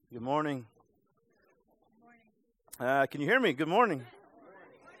Good morning. Can you hear me? Good morning.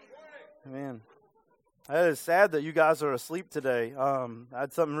 Man, it is sad that you guys are asleep today. I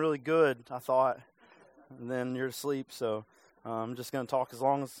had something really good, I thought, and then you're asleep. So I'm just gonna talk as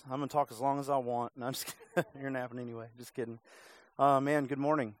long as I want. No, I'm just kidding. You're napping anyway. Just kidding. Man, good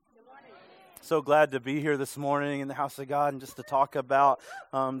morning. So glad to be here this morning in the house of God and just to talk about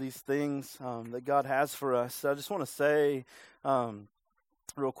these things that God has for us. So I just want to say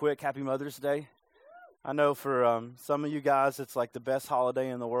real quick, Happy Mother's Day. I know for some of you guys, it's like the best holiday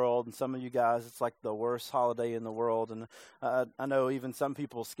in the world, and some of you guys, it's like the worst holiday in the world. And I know even some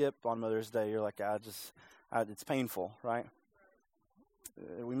people skip on Mother's Day. You're like, it's painful, right?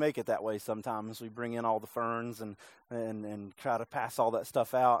 We make it that way sometimes. We bring in all the ferns and try to pass all that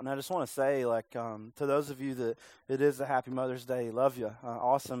stuff out. And I just want to say, to those of you that it is a Happy Mother's Day, love you.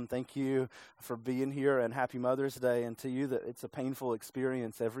 Awesome. Thank you for being here, and Happy Mother's Day. And to you that it's a painful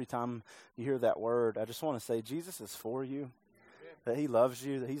experience every time you hear that word, I just want to say Jesus is for you. That he loves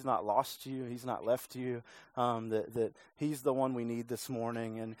you, that he's not lost you, he's not left you, that he's the one we need this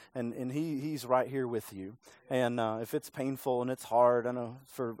morning, and he's right here with you. And if it's painful and it's hard, I know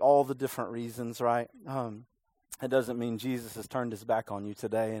for all the different reasons, right? It doesn't mean Jesus has turned his back on you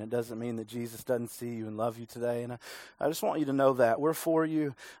today, and it doesn't mean that Jesus doesn't see you and love you today. And I just want you to know that we're for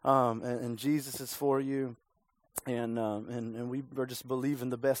you, and Jesus is for you. And we are just believing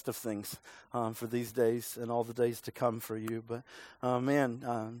the best of things for these days and all the days to come for you. But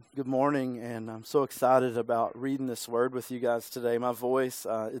good morning, and I'm so excited about reading this word with you guys today. My voice,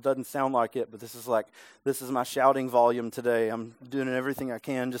 it doesn't sound like it, but this is my shouting volume today. I'm doing everything I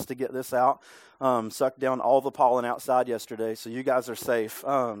can just to get this out. Sucked down all the pollen outside yesterday, so you guys are safe.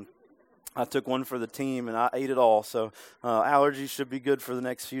 I took one for the team, and I ate it all, so allergies should be good for the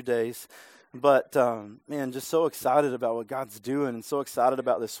next few days. But, just so excited about what God's doing and so excited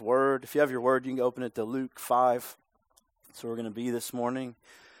about this word. If you have your word, you can open it to Luke 5. That's where we're going to be this morning.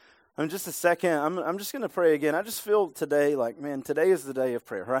 In just a second, I'm just going to pray again. I just feel today today is the day of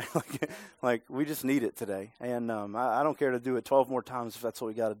prayer, right? like we just need it today. And I don't care to do it 12 more times if that's what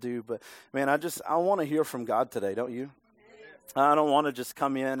we got to do. But, man, I want to hear from God today, don't you? I don't want to just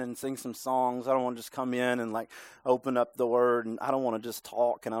come in and sing some songs. I don't want to just come in and open up the word. And I don't want to just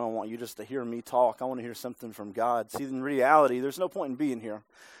talk, and I don't want you just to hear me talk. I want to hear something from God. See, in reality, there's no point in being here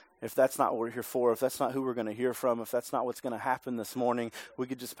if that's not what we're here for, if that's not who we're going to hear from, if that's not what's going to happen this morning. We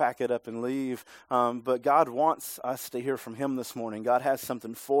could just pack it up and leave. But God wants us to hear from him this morning. God has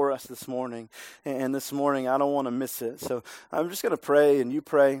something for us this morning. And this morning, I don't want to miss it. So I'm just going to pray, and you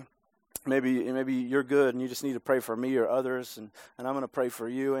pray. Maybe you're good and you just need to pray for me or others, and I'm going to pray for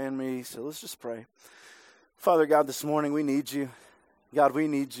you and me. So let's just pray. Father God, this morning we need you. God, we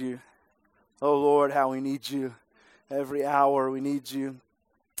need you. Oh Lord, how we need you. Every hour we need you.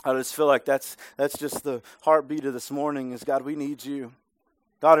 I just feel like that's just the heartbeat of this morning is, God, we need you.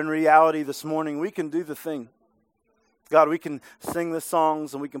 God, in reality this morning we can do the thing. God, we can sing the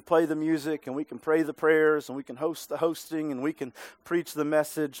songs, and we can play the music, and we can pray the prayers, and we can host the hosting, and we can preach the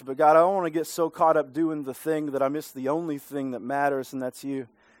message. But God, I don't want to get so caught up doing the thing that I miss the only thing that matters, and that's you.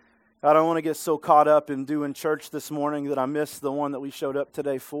 God, I don't want to get so caught up in doing church this morning that I miss the one that we showed up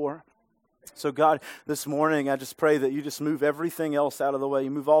today for. So God, this morning I just pray that you just move everything else out of the way.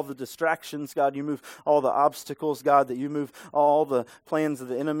 You move all the distractions, God. You move all the obstacles, God. That you move all the plans of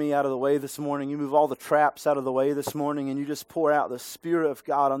the enemy out of the way this morning. You move all the traps out of the way this morning, and you just pour out the Spirit of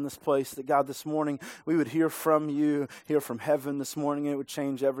God on this place. That God, this morning we would hear from you, hear from heaven this morning, and it would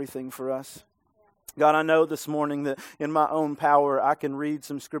change everything for us. God, I know this morning that in my own power I can read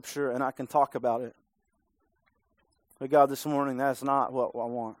some scripture and I can talk about it. But God, this morning that's not what I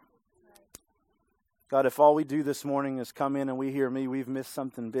want. God, if all we do this morning is come in and we hear me, we've missed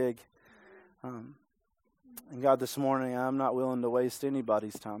something big. And God, this morning, I'm not willing to waste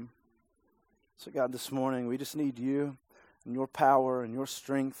anybody's time. So God, this morning, we just need you and your power and your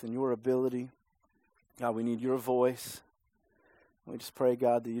strength and your ability. God, we need your voice. We just pray,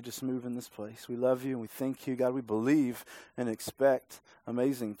 God, that you just move in this place. We love you and we thank you. God, we believe and expect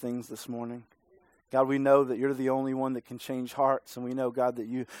amazing things this morning. God, we know that you're the only one that can change hearts, and we know, God, that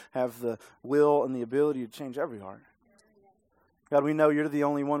you have the will and the ability to change every heart. God, we know you're the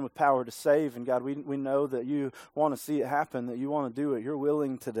only one with power to save, and God, we know that you want to see it happen, that you want to do it. You're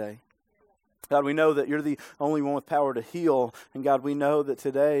willing today. God, we know that you're the only one with power to heal, and God, we know that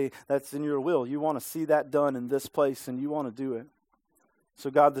today that's in your will. You want to see that done in this place, and you want to do it. So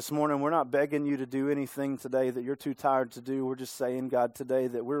God, this morning, we're not begging you to do anything today that you're too tired to do. We're just saying, God, today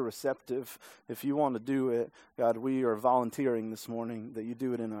that we're receptive. If you want to do it, God, we are volunteering this morning that you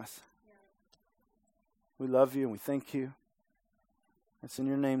do it in us. We love you and we thank you. It's in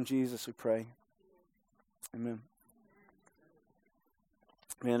your name, Jesus, we pray. Amen.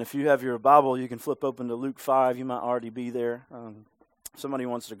 And if you have your Bible, you can flip open to Luke 5. You might already be there. If somebody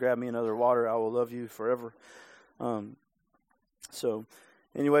wants to grab me another water, I will love you forever.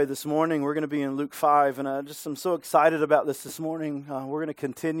 Anyway, this morning we're going to be in Luke 5, and I'm so excited about this morning. We're going to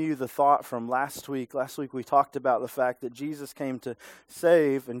continue the thought from last week. Last week we talked about the fact that Jesus came to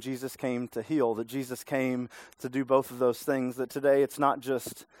save and Jesus came to heal, that Jesus came to do both of those things, that today it's not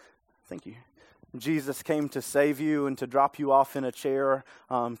just, thank you, Jesus came to save you and to drop you off in a chair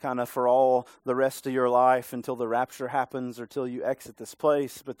kind of for all the rest of your life until the rapture happens or till you exit this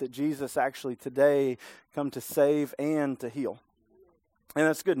place, but that Jesus actually today come to save and to heal. And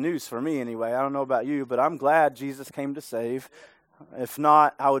that's good news for me anyway. I don't know about you, but I'm glad Jesus came to save. If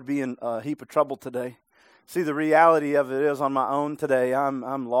not, I would be in a heap of trouble today. See, the reality of it is on my own today,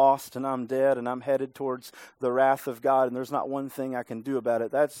 I'm lost and I'm dead and I'm headed towards the wrath of God, and there's not one thing I can do about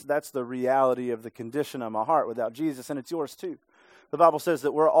it. That's the reality of the condition of my heart without Jesus, and it's yours too. The Bible says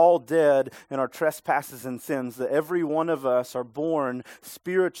that we're all dead in our trespasses and sins, that every one of us are born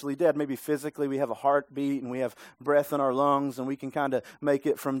spiritually dead. Maybe physically we have a heartbeat and we have breath in our lungs and we can kind of make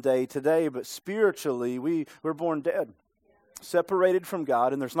it from day to day, but spiritually we're born dead, separated from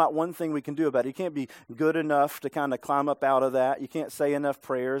God, and there's not one thing we can do about it. You can't be good enough to kind of climb up out of that. You can't say enough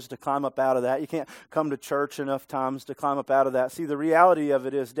prayers to climb up out of that. You can't come to church enough times to climb up out of that. See, the reality of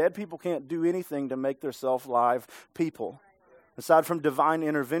it is dead people can't do anything to make themselves live people. Aside from divine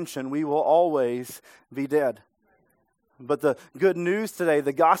intervention, we will always be dead. But the good news today,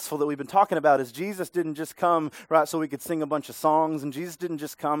 the gospel that we've been talking about, is Jesus didn't just come, right, so we could sing a bunch of songs, and Jesus didn't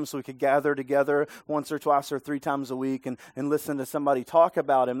just come so we could gather together once or twice or 3 times a week and listen to somebody talk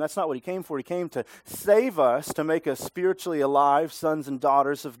about him. That's not what he came for. He came to save us, to make us spiritually alive, sons and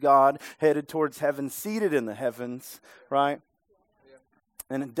daughters of God, headed towards heaven, seated in the heavens, right?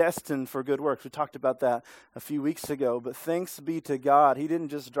 And destined for good works. We talked about that a few weeks ago. But thanks be to God, he didn't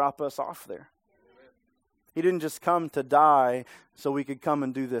just drop us off there. He didn't just come to die so we could come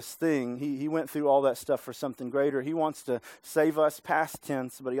and do this thing. He went through all that stuff for something greater. He wants to save us past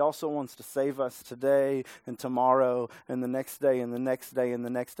tense, but he also wants to save us today and tomorrow and the next day and the next day and the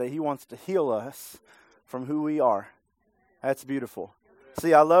next day. He wants to heal us from who we are. That's beautiful.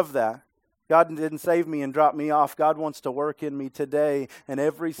 See, I love that. God didn't save me and drop me off. God wants to work in me today and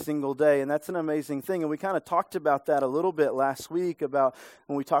every single day. And that's an amazing thing. And we kind of talked about that a little bit last week about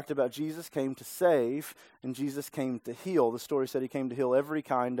when we talked about Jesus came to save and Jesus came to heal. The story said he came to heal every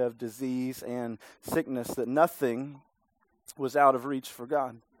kind of disease and sickness, that nothing was out of reach for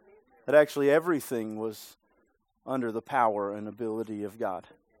God. That actually everything was under the power and ability of God.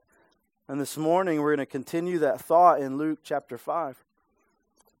 And this morning we're going to continue that thought in Luke chapter 5.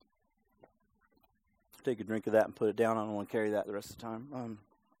 Take a drink of that and put it down. I don't want to carry that the rest of the time.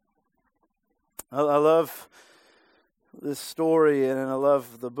 I love this story, and I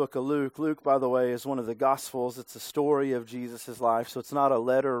love the book of Luke. Luke, by the way, is one of the Gospels. It's a story of Jesus' life, so it's not a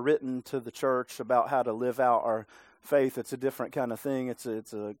letter written to the church about how to live out our faith. It's a different kind of thing. It's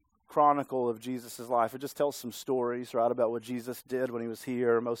a chronicle of Jesus' life. It just tells some stories, right, about what Jesus did when he was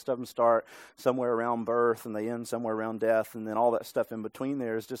here. Most of them start somewhere around birth and they end somewhere around death, and then all that stuff in between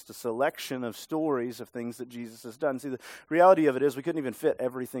there is just a selection of stories of things that Jesus has done. See, the reality of it is we couldn't even fit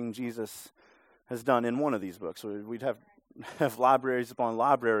everything Jesus has done in one of these books. We'd have libraries upon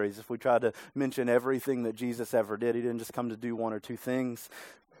libraries if we tried to mention everything that Jesus ever did. He didn't just come to do one or two things.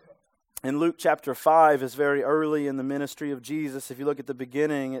 In Luke chapter 5 is very early in the ministry of Jesus. If you look at the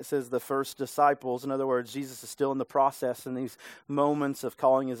beginning, it says the first disciples. In other words, Jesus is still in the process in these moments of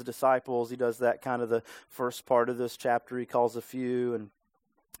calling his disciples. He does that kind of the first part of this chapter. He calls a few. And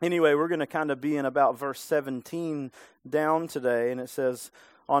anyway, we're going to kind of be in about verse 17 down today. And it says,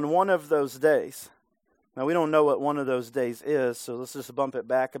 on one of those days. Now, we don't know what one of those days is, so let's just bump it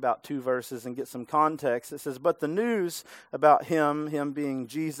back about 2 verses and get some context. It says, but the news about him being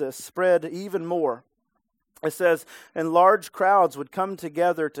Jesus, spread even more. It says, and large crowds would come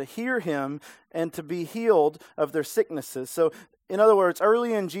together to hear him and to be healed of their sicknesses. So, in other words,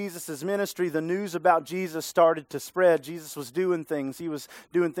 early in Jesus' ministry, the news about Jesus started to spread. Jesus was doing things. He was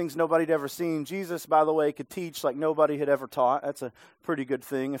doing things nobody had ever seen. Jesus, by the way, could teach like nobody had ever taught. That's a pretty good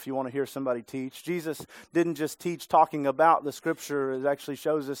thing if you want to hear somebody teach. Jesus didn't just teach talking about the Scripture. It actually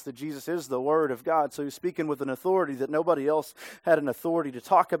shows us that Jesus is the Word of God. So he's speaking with an authority that nobody else had an authority to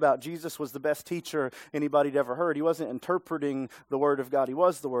talk about. Jesus was the best teacher anybody had ever heard. He wasn't interpreting the Word of God. He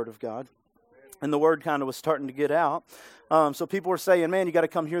was the Word of God. And the word kind of was starting to get out. So people were saying, man, you got to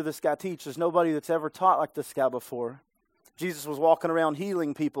come hear this guy teach. There's nobody that's ever taught like this guy before. Jesus was walking around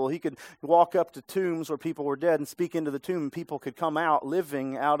healing people. He could walk up to tombs where people were dead and speak into the tomb, and people could come out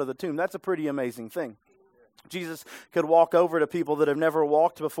living out of the tomb. That's a pretty amazing thing. Jesus could walk over to people that have never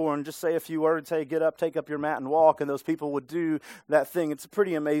walked before and just say a few words, hey, get up, take up your mat and walk, and those people would do that thing. It's a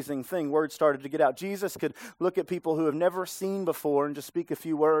pretty amazing thing. Word started to get out. Jesus could look at people who have never seen before and just speak a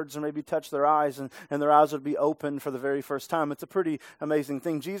few words or maybe touch their eyes, and their eyes would be open for the very first time. It's a pretty amazing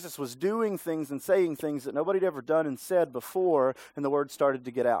thing. Jesus was doing things and saying things that nobody had ever done and said before, and the word started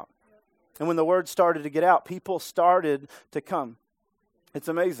to get out. And when the word started to get out, people started to come. It's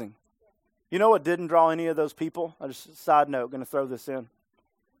amazing. You know what didn't draw any of those people? Side note, going to throw this in.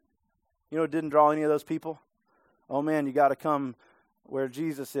 You know what didn't draw any of those people? Oh man, you got to come where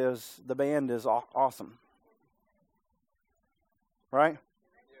Jesus is. The band is awesome. Right?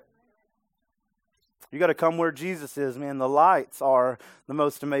 You got to come where Jesus is, man. The lights are the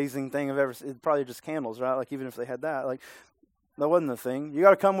most amazing thing I've ever seen. Probably just candles, right? Like even if they had that, that wasn't the thing. You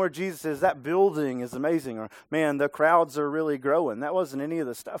got to come where Jesus is. That building is amazing. Or, man, the crowds are really growing. That wasn't any of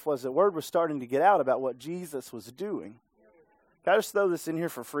the stuff, was it? Word was starting to get out about what Jesus was doing. Can I just throw this in here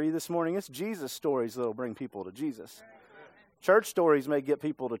for free this morning? It's Jesus stories that will bring people to Jesus. Church stories may get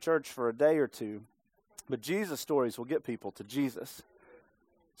people to church for a day or two, but Jesus stories will get people to Jesus.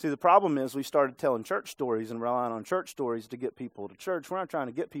 See, the problem is we started telling church stories and relying on church stories to get people to church. We're not trying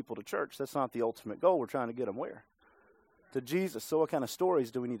to get people to church. That's not the ultimate goal. We're trying to get them where? To Jesus. So what kind of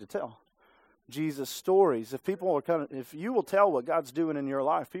stories do we need to tell? Jesus stories. If you will tell what God's doing in your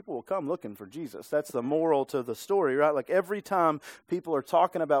life, people will come looking for Jesus. That's the moral to the story, right? Like every time people are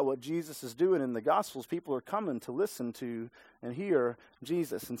talking about what Jesus is doing in the Gospels, people are coming to listen to and hear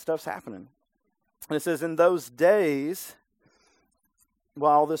Jesus, and stuff's happening. And it says, in those days,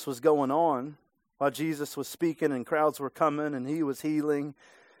 while this was going on, while Jesus was speaking and crowds were coming and he was healing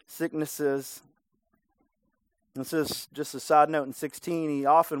sicknesses. It says, just a side note, in 16, he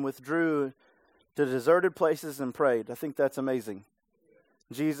often withdrew to deserted places and prayed. I think that's amazing.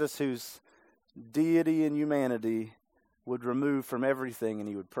 Jesus, whose deity and humanity would remove from everything, and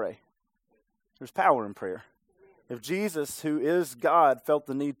he would pray. There's power in prayer. If Jesus, who is God, felt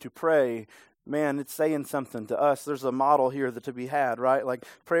the need to pray, man, it's saying something to us. There's a model here that to be had, right? Like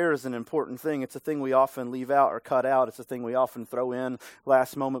prayer is an important thing. It's a thing we often leave out or cut out. It's a thing we often throw in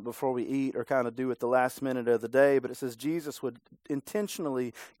last moment before we eat or kind of do at the last minute of the day. But it says Jesus would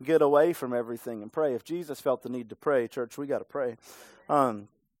intentionally get away from everything and pray. If Jesus felt the need to pray, church, we got to pray.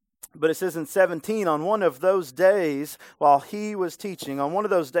 But it says in 17, on one of those days while he was teaching, on one of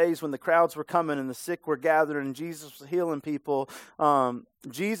those days when the crowds were coming and the sick were gathered and Jesus was healing people,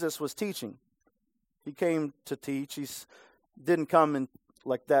 Jesus was teaching. He came to teach. He didn't come in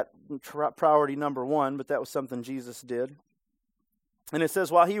like that priority number one, but that was something Jesus did. And it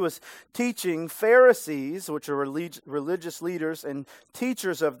says, while he was teaching, Pharisees, which are religious leaders and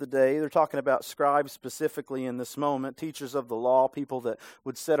teachers of the day, they're talking about scribes specifically in this moment, teachers of the law, people that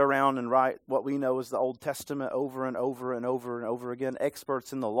would sit around and write what we know as the Old Testament over and over and over and over again,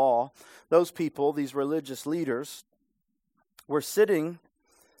 experts in the law. Those people, these religious leaders, were sitting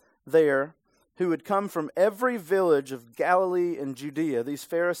there who had come from every village of Galilee and Judea. These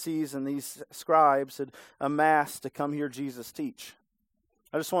Pharisees and these scribes had amassed to come hear Jesus teach.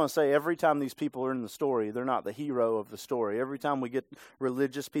 I just want to say, every time these people are in the story, they're not the hero of the story. Every time we get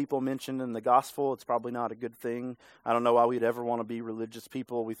religious people mentioned in the gospel, it's probably not a good thing. I don't know why we'd ever want to be religious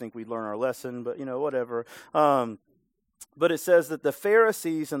people. We think we'd learn our lesson, but whatever. But it says that the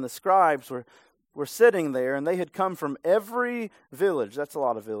Pharisees and the scribes were sitting there, and they had come from every village. That's a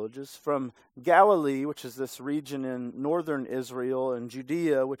lot of villages. From Galilee, which is this region in northern Israel, and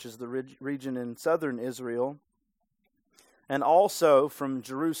Judea, which is the region in southern Israel, and also from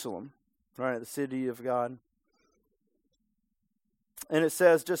Jerusalem, right, the city of God. And it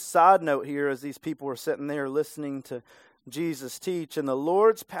says, just side note here, as these people were sitting there listening to Jesus teach, and the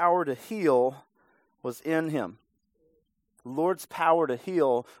Lord's power to heal was in him. The Lord's power to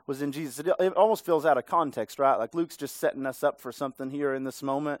heal was in Jesus. It almost feels out of context, right? Like Luke's just setting us up for something here in this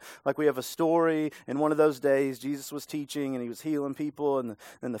moment. Like we have a story. In one of those days, Jesus was teaching and he was healing people.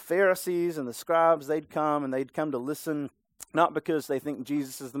 And the Pharisees and the scribes, they'd come to listen, not because they think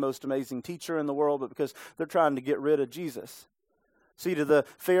Jesus is the most amazing teacher in the world, but because they're trying to get rid of Jesus. See, to the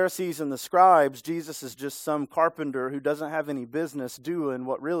Pharisees and the scribes, Jesus is just some carpenter who doesn't have any business doing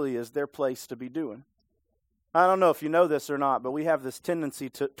what really is their place to be doing. I don't know if you know this or not, but we have this tendency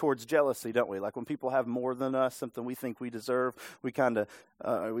towards jealousy, don't we? Like when people have more than us, something we think we deserve, we kind of,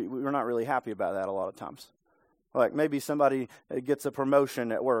 we're not really happy about that a lot of times. Like maybe somebody gets a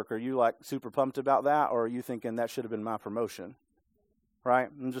promotion at work. Are you like super pumped about that? Or are you thinking that should have been my promotion? right?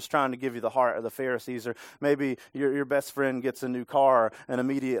 I'm just trying to give you the heart of the Pharisees. Or maybe your best friend gets a new car and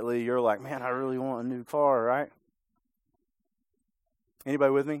immediately you're like, man, I really want a new car, right?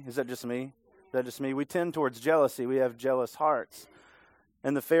 Anybody with me? Is that just me? Is that just me? We tend towards jealousy. We have jealous hearts.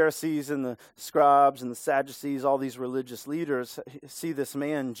 And the Pharisees and the scribes and the Sadducees, all these religious leaders, see this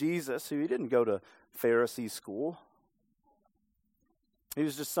man, Jesus, who he didn't go to Pharisee school. He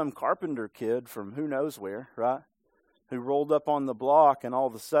was just some carpenter kid from who knows where, right? Who rolled up on the block, and all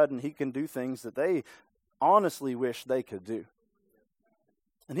of a sudden he can do things that they honestly wish they could do.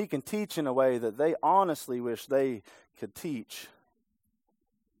 And he can teach in a way that they honestly wish they could teach.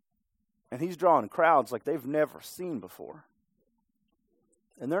 And he's drawing crowds like they've never seen before.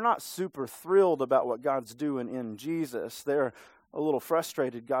 And they're not super thrilled about what God's doing in Jesus. They're a little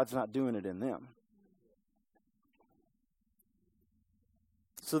frustrated God's not doing it in them.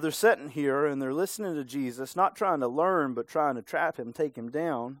 So they're sitting here and they're listening to Jesus, not trying to learn, but trying to trap him, take him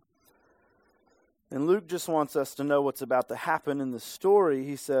down. And Luke just wants us to know what's about to happen in the story.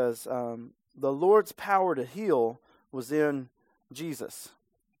 He says, the Lord's power to heal was in Jesus.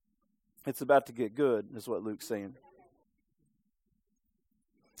 It's about to get good, is what Luke's saying.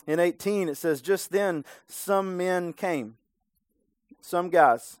 In 18, it says, just then some men came. Some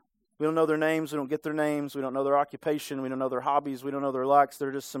guys. We don't know their names. We don't get their names. We don't know their occupation. We don't know their hobbies. We don't know their likes.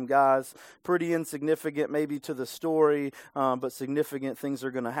 They're just some guys. Pretty insignificant maybe to the story, but significant things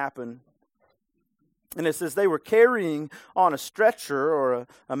are going to happen. And it says they were carrying on a stretcher or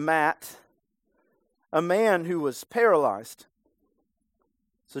a mat a man who was paralyzed.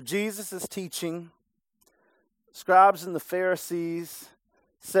 So Jesus is teaching. Scribes and the Pharisees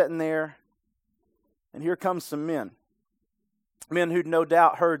sitting there, and here comes some men. Men who'd no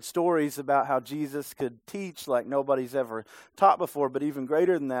doubt heard stories about how Jesus could teach like nobody's ever taught before, but even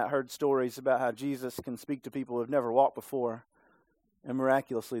greater than that, heard stories about how Jesus can speak to people who've never walked before, and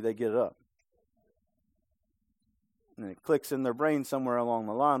miraculously they get up. And it clicks in their brain somewhere along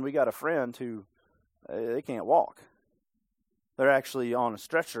the line, we got a friend who, they can't walk. They're actually on a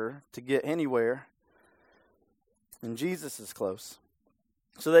stretcher to get anywhere, and Jesus is close.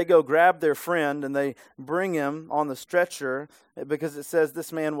 So they go grab their friend and they bring him on the stretcher because it says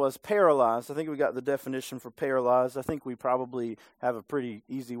this man was paralyzed. I think we got the definition for paralyzed. I think we probably have a pretty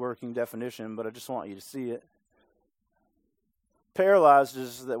easy working definition, but I just want you to see it. Paralyzed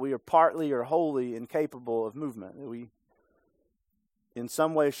is that we are partly or wholly incapable of movement. That we, in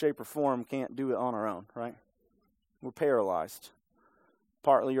some way, shape, or form, can't do it on our own, right? We're paralyzed,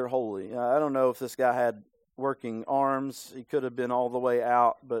 partly or wholly. I don't know if this guy had working arms. He could have been all the way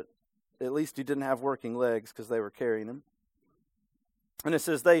out, but at least he didn't have working legs because they were carrying him. And it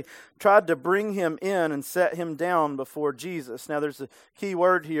says they tried to bring him in and set him down before Jesus. Now there's a key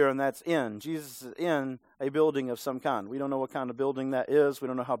word here, and that's in. Jesus is in a building of some kind. We don't know what kind of building that is. We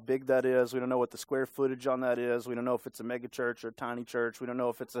don't know how big that is. We don't know what the square footage on that is. We don't know if it's a mega church or a tiny church. We don't know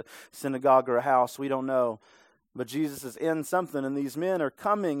if it's a synagogue or a house. We don't know. But Jesus is in something, and these men are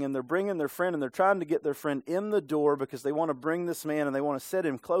coming, and they're bringing their friend, and they're trying to get their friend in the door because they want to bring this man, and they want to set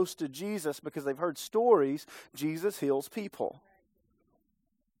him close to Jesus because they've heard stories Jesus heals people.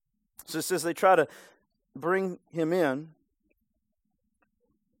 So it says they try to bring him in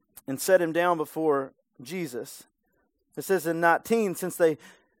and set him down before Jesus. It says in 19, since they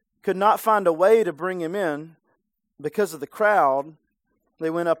could not find a way to bring him in because of the crowd, they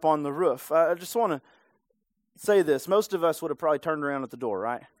went up on the roof. I just want to say this. Most of us would have probably turned around at the door,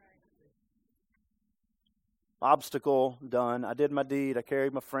 right? Obstacle, done. I did my deed. I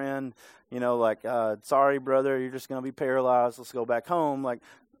carried my friend. Sorry, brother, you're just going to be paralyzed. Let's go back home.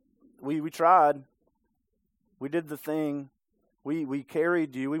 We tried. We did the thing. We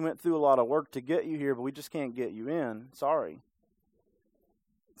carried you. We went through a lot of work to get you here, but we just can't get you in. Sorry.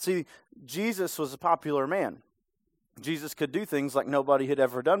 See, Jesus was a popular man. Jesus could do things like nobody had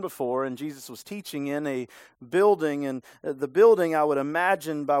ever done before, and Jesus was teaching in a building, and the building, I would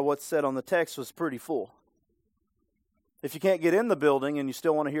imagine by what's said on the text, was pretty full. If you can't get in the building and you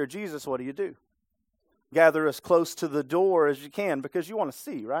still want to hear Jesus, what do? Gather as close to the door as you can because you want to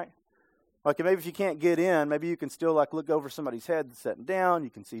see, right? Maybe if you can't get in, maybe you can still look over somebody's head that's sitting down.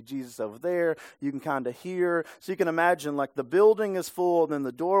 You can see Jesus over there. You can kind of hear. So you can imagine the building is full, and then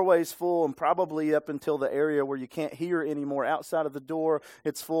the doorway's full, and probably up until the area where you can't hear anymore outside of the door,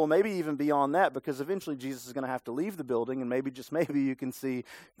 it's full. Maybe even beyond that, because eventually Jesus is going to have to leave the building, and maybe you can see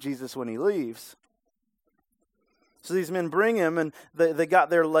Jesus when he leaves. So these men bring him, and they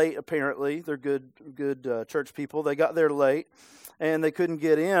got there late, apparently. They're good church people. They got there late, and they couldn't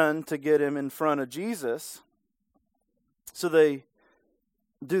get in to get him in front of Jesus. So they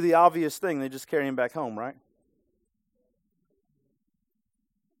do the obvious thing. They just carry him back home, right?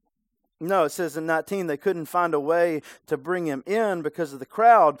 No, it says in 19, they couldn't find a way to bring him in because of the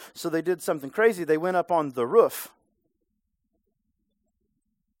crowd, so they did something crazy. They went up on the roof.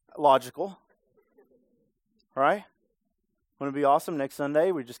 Logical. Right? Wouldn't it be awesome next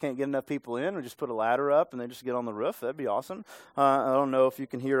Sunday? We just can't get enough people in. We just put a ladder up and they just get on the roof. That'd be awesome. I don't know if you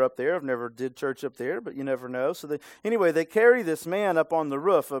can hear up there. I've never did church up there, but you never know. So they carry this man up on the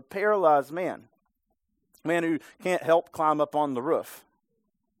roof, a paralyzed man. A man who can't help climb up on the roof.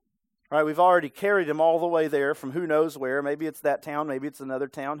 Right? We've already carried him all the way there from who knows where. Maybe it's that town. Maybe it's another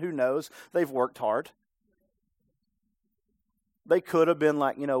town. Who knows? They've worked hard. They could have been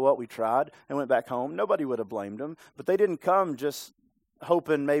like, you know what, we tried and went back home. Nobody would have blamed them. But they didn't come just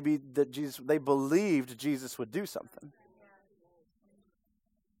hoping maybe that they believed Jesus would do something.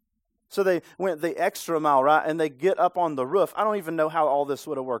 So they went the extra mile, right? And they get up on the roof. I don't even know how all this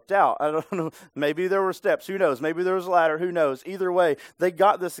would have worked out. I don't know. Maybe there were steps. Who knows? Maybe there was a ladder. Who knows? Either way, they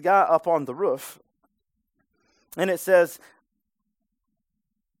got this guy up on the roof. And it says,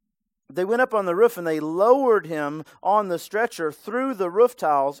 they went up on the roof and they lowered him on the stretcher through the roof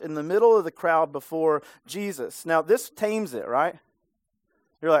tiles in the middle of the crowd before Jesus. Now, this tames it, right?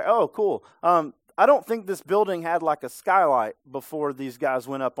 You're like, oh, cool. I don't think this building had like a skylight before these guys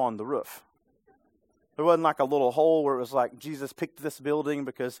went up on the roof. There wasn't like a little hole where it was like Jesus picked this building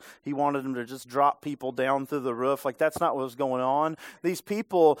because he wanted them to just drop people down through the roof. Like that's not what was going on. These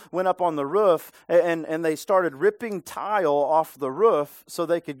people went up on the roof and they started ripping tile off the roof so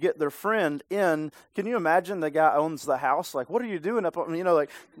they could get their friend in. Can you imagine the guy owns the house? Like, what are you doing up on, like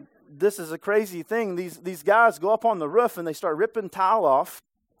this is a crazy thing. These guys go up on the roof and they start ripping tile off.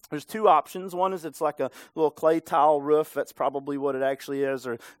 There's two options. One is it's like a little clay tile roof. That's probably what it actually is.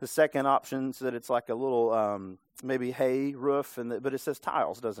 Or the second option is that it's like a little maybe hay roof, but it says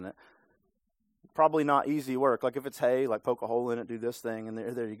tiles, doesn't it? Probably not easy work. Like if it's hay, like poke a hole in it, do this thing, and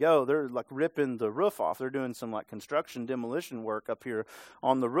there you go. They're like ripping the roof off. They're doing some like construction demolition work up here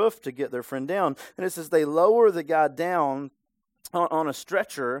on the roof to get their friend down. And it says they lower the guy down on a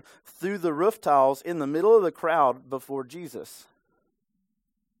stretcher through the roof tiles in the middle of the crowd before Jesus.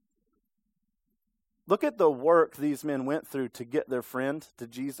 Look at the work these men went through to get their friend to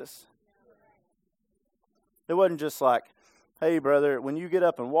Jesus. It wasn't just like, hey, brother, when you get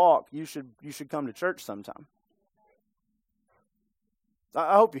up and walk, you should come to church sometime.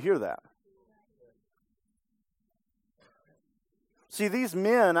 I hope you hear that. See, these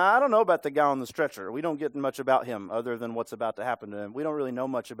men, I don't know about the guy on the stretcher. We don't get much about him other than what's about to happen to him. We don't really know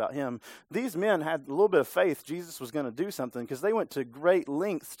much about him. These men had a little bit of faith Jesus was going to do something because they went to great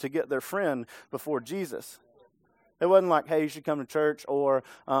lengths to get their friend before Jesus. It wasn't like, hey, you should come to church, or,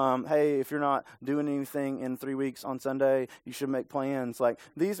 hey, if you're not doing anything in 3 weeks on Sunday, you should make plans. Like,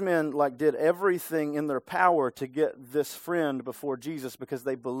 these men, like, did everything in their power to get this friend before Jesus because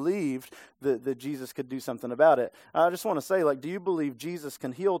they believed that Jesus could do something about it. I just want to say, like, do you believe Jesus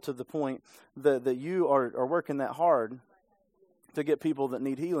can heal to the point that you are working that hard to get people that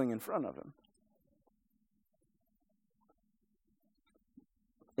need healing in front of him?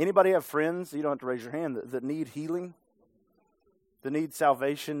 Anybody have friends, you don't have to raise your hand, that need healing? That need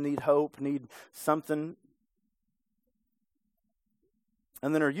salvation, need hope, need something?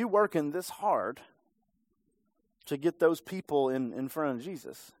 And then are you working this hard to get those people in front of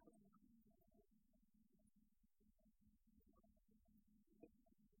Jesus?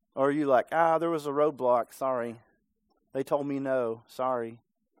 Or are you like, there was a roadblock, sorry. They told me no, sorry.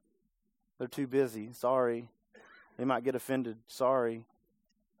 They're too busy, sorry. They might get offended, sorry.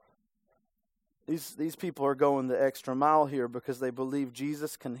 These people are going the extra mile here because they believe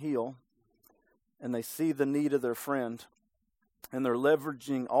Jesus can heal, and they see the need of their friend, and they're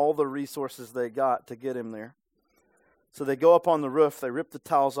leveraging all the resources they got to get him there. So they go up on the roof, they rip the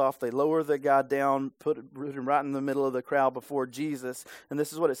tiles off, they lower the guy down, put him right in the middle of the crowd before Jesus. And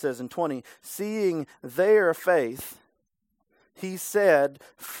this is what it says in 20. Seeing their faith, he said,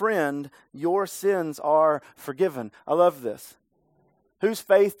 "Friend, your sins are forgiven." I love this. Whose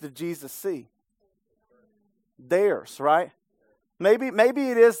faith did Jesus see? Theirs, right? Maybe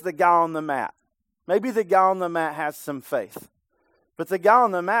it is the guy on the mat. Maybe the guy on the mat has some faith. But the guy on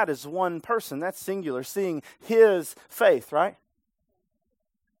the mat is one person. That's singular, seeing his faith, right?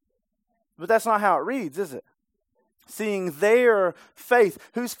 But that's not how it reads, is it? Seeing their faith.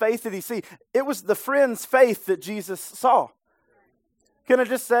 Whose faith did he see? It was the friend's faith that Jesus saw. Can I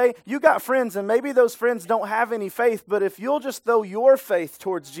just say, you got friends, and maybe those friends don't have any faith, but if you'll just throw your faith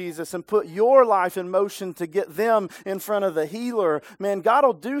towards Jesus and put your life in motion to get them in front of the healer, man, God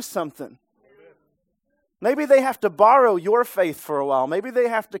will do something. Maybe they have to borrow your faith for a while. Maybe they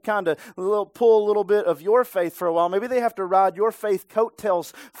have to kind of pull a little bit of your faith for a while. Maybe they have to ride your faith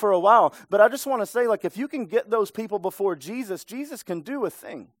coattails for a while. But I just want to say, like, if you can get those people before Jesus, Jesus can do a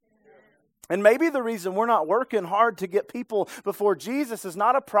thing. And maybe the reason we're not working hard to get people before Jesus is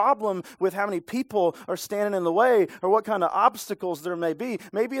not a problem with how many people are standing in the way or what kind of obstacles there may be.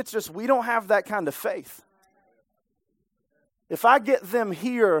 Maybe it's just we don't have that kind of faith. If I get them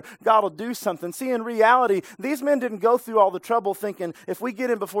here, God will do something. See, in reality, these men didn't go through all the trouble thinking, if we get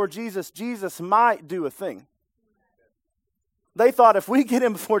him before Jesus, Jesus might do a thing. They thought, if we get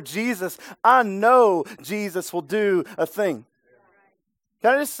him before Jesus, I know Jesus will do a thing.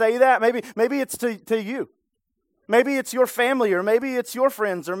 Can I just say that? Maybe it's to you. Maybe it's your family, or maybe it's your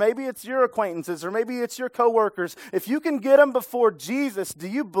friends, or maybe it's your acquaintances, or maybe it's your coworkers. If you can get them before Jesus, do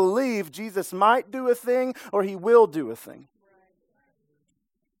you believe Jesus might do a thing or he will do a thing?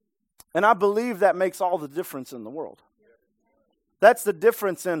 And I believe that makes all the difference in the world. That's the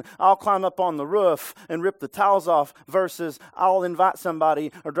difference in I'll climb up on the roof and rip the tiles off versus I'll invite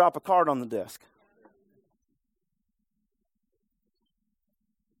somebody or drop a card on the desk.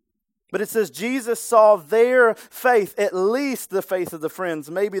 But it says Jesus saw their faith, at least the faith of the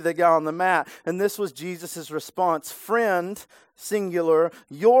friends, maybe the guy on the mat. And this was Jesus' response. Friend, singular,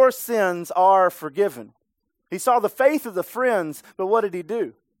 your sins are forgiven. He saw the faith of the friends, but what did he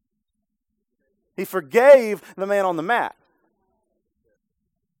do? He forgave the man on the mat.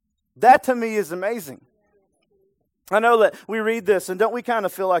 That to me is amazing. I know that we read this, and don't we kind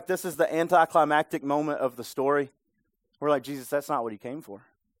of feel like this is the anticlimactic moment of the story? We're like, Jesus, that's not what he came for.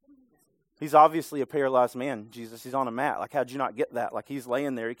 He's obviously a paralyzed man, Jesus. He's on a mat. Like, how'd you not get that? Like, he's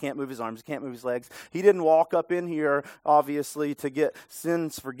laying there. He can't move his arms. He can't move his legs. He didn't walk up in here, obviously, to get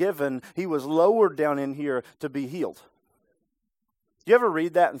sins forgiven. He was lowered down in here to be healed. Do you ever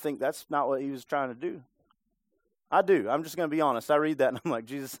read that and think that's not what he was trying to do? I do. I'm just going to be honest. I read that and I'm like,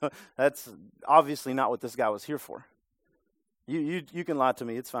 Jesus, that's obviously not what this guy was here for. You can lie to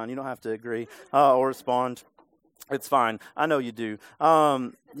me. It's fine. You don't have to agree or respond. It's fine. I know you do.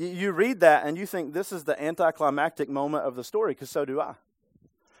 You read that and you think this is the anticlimactic moment of the story, because so do I.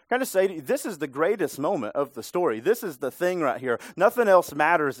 Can I just say to you, this is the greatest moment of the story. This is the thing right here. Nothing else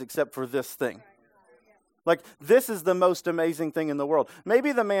matters except for this thing. Like, this is the most amazing thing in the world.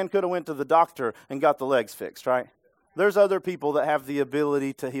 Maybe the man could have went to the doctor and got the legs fixed, right? There's other people that have the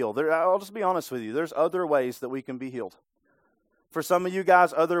ability to heal. I'll just be honest with you. There's other ways that we can be healed. For some of you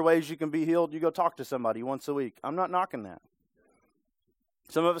guys, other ways you can be healed, you go talk to somebody once a week. I'm not knocking that.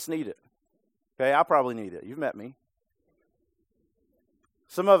 Some of us need it. Okay, I probably need it. You've met me.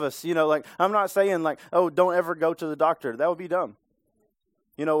 Some of us, like, I'm not saying like, oh, don't ever go to the doctor. That would be dumb.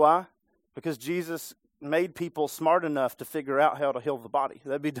 You know why? Because Jesus made people smart enough to figure out how to heal the body.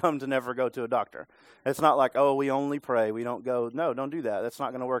 That'd be dumb to never go to a doctor. It's not like, oh, we only pray, we don't go. No, don't do that. That's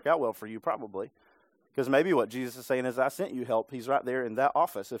not going to work out well for you probably. Because maybe what Jesus is saying is, I sent you help. He's right there in that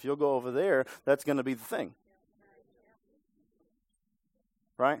office. If you'll go over there, that's going to be the thing.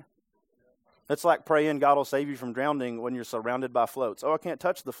 Right? It's like praying God will save you from drowning when you're surrounded by floats. Oh, I can't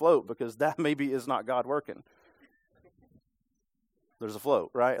touch the float because that maybe is not God working. There's a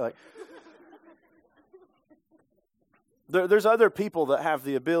float, right? Like, there's other people that have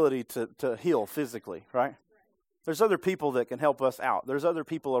the ability to heal physically, right? There's other people that can help us out. There's other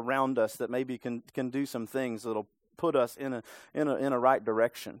people around us that maybe can do some things that'll put us in a right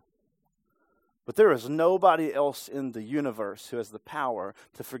direction. But there is nobody else in the universe who has the power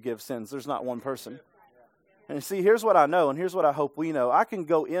to forgive sins. There's not one person. And you see, here's what I know, and here's what I hope we know. I can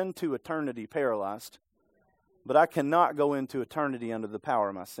go into eternity paralyzed, but I cannot go into eternity under the power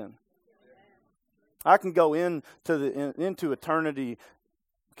of my sin. I can go into eternity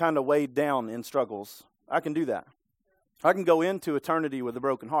kind of weighed down in struggles. I can do that. I can go into eternity with a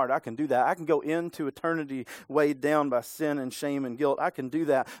broken heart. I can do that. I can go into eternity weighed down by sin and shame and guilt. I can do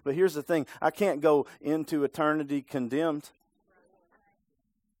that. But here's the thing. I can't go into eternity condemned.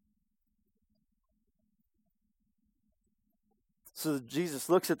 So Jesus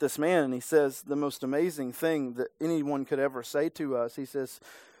looks at this man and he says the most amazing thing that anyone could ever say to us. He says,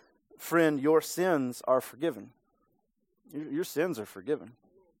 friend, your sins are forgiven. Your sins are forgiven.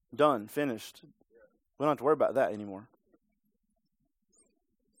 Done, finished. We don't have to worry about that anymore.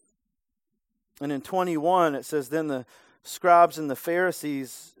 And in 21, it says, then the scribes and the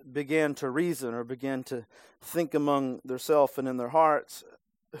Pharisees began to reason, or began to think among themselves and in their hearts,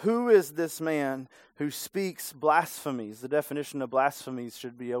 who is this man who speaks blasphemies? The definition of blasphemies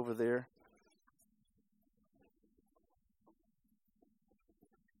should be over there.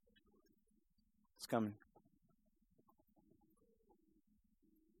 It's coming.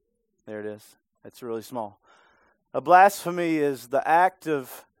 There it is. It's really small. A blasphemy is the act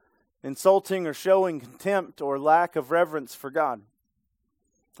of insulting or showing contempt or lack of reverence for God.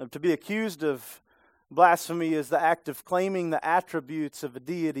 To be accused of blasphemy is the act of claiming the attributes of a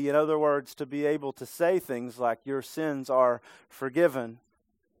deity. In other words, to be able to say things like, your sins are forgiven.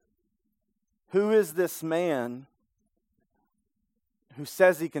 Who is this man who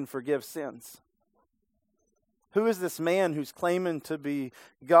says he can forgive sins? Who is this man who's claiming to be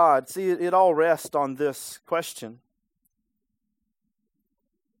God? See, it all rests on this question.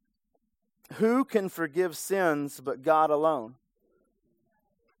 Who can forgive sins but God alone?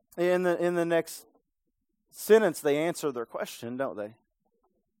 In the next sentence, they answer their question, don't they?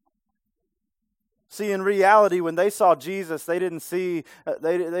 See, in reality, when they saw Jesus, they didn't see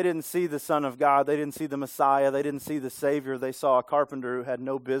the Son of God. They didn't see the Messiah. They didn't see the Savior. They saw a carpenter who had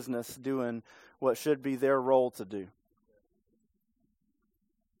no business doing what should be their role to do.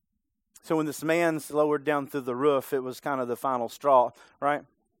 So when this man's lowered down through the roof, it was kind of the final straw, right?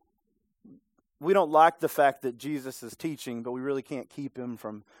 We don't like the fact that Jesus is teaching, but we really can't keep him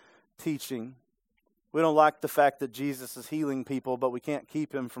from teaching. We don't like the fact that Jesus is healing people, but we can't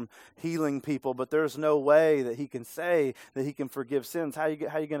keep him from healing people. But there's no way that he can say that he can forgive sins. How are you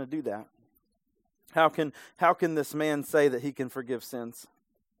going to do that? How can this man say that he can forgive sins?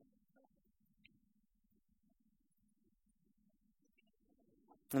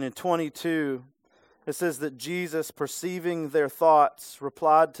 And in 22, it says that Jesus, perceiving their thoughts,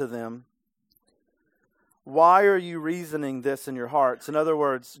 replied to them, "Why are you reasoning this in your hearts?" In other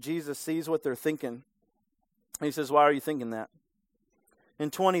words, Jesus sees what they're thinking. He says, why are you thinking that?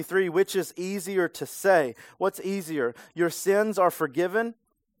 In 23, which is easier to say? What's easier? Your sins are forgiven,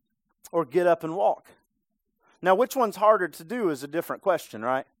 or get up and walk? Now, which one's harder to do is a different question,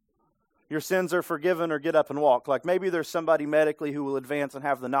 right? Your sins are forgiven or get up and walk. Like maybe there's somebody medically who will advance and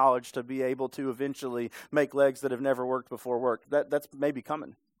have the knowledge to be able to eventually make legs that have never worked before work. That's maybe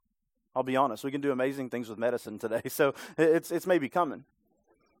coming. I'll be honest. We can do amazing things with medicine today, so it's maybe coming.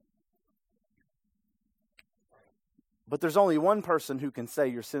 But there's only one person who can say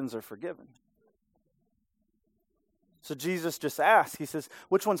your sins are forgiven. So Jesus just asks, he says,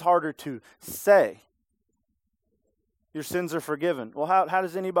 which one's harder to say? Your sins are forgiven. Well, how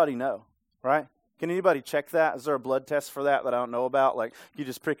does anybody know, right? Can anybody check that? Is there a blood test for that I don't know about? Like you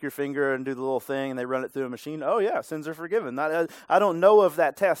just prick your finger and do the little thing and they run it through a machine? Oh yeah, sins are forgiven. I don't know of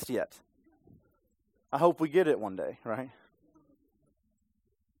that test yet. I hope we get it one day, right?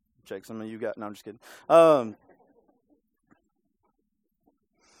 Check some of you got, no, I'm just kidding.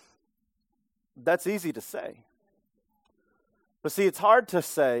 That's easy to say. But see, it's hard to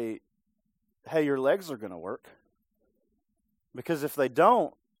say, hey, your legs are going to work. Because if they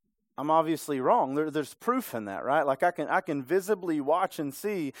don't, I'm obviously wrong. There's proof in that, right? Like I can visibly watch and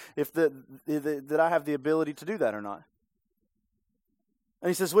see if that I have the ability to do that or not. And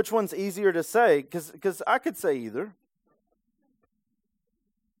he says, which one's easier to say? Because I could say either.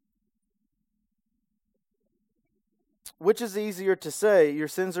 Which is easier to say, your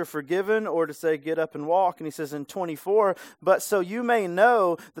sins are forgiven, or to say, get up and walk? And he says in 24, but so you may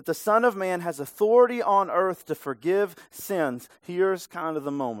know that the Son of Man has authority on earth to forgive sins. Here's kind of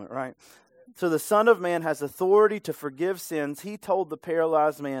the moment, right? So the Son of Man has authority to forgive sins. He told the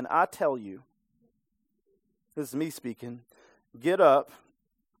paralyzed man, I tell you, this is me speaking, get up,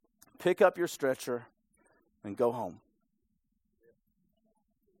 pick up your stretcher, and go home.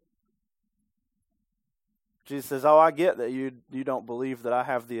 Jesus says, oh, I get that you don't believe that I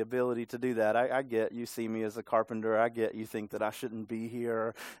have the ability to do that. I get you see me as a carpenter. I get you think that I shouldn't be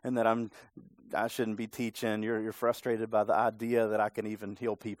here and that I shouldn't be teaching. You're frustrated by the idea that I can even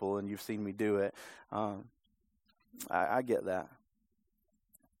heal people and you've seen me do it. I get that.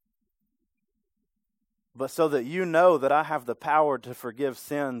 But so that you know that I have the power to forgive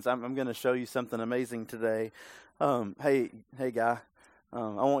sins, I'm going to show you something amazing today. Hey, guy. I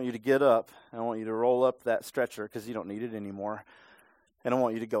want you to get up. I want you to roll up that stretcher because you don't need it anymore. And I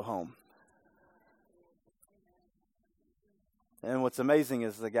want you to go home. And what's amazing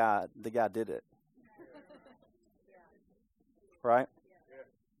is the guy did it. Right?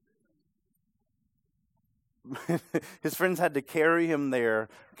 His friends had to carry him there,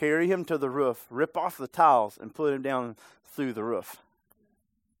 carry him to the roof, rip off the tiles, and put him down through the roof.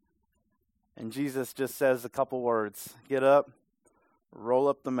 And Jesus just says a couple words. Get up. Roll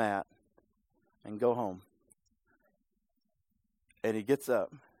up the mat, and go home. And he gets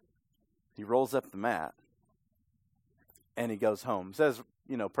up. He rolls up the mat, and he goes home. It says,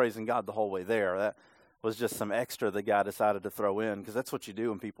 praising God the whole way there. That was just some extra the guy decided to throw in, because that's what you do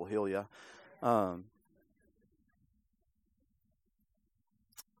when people heal you.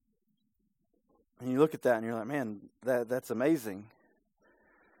 And you look at that and you're like, man, that's amazing.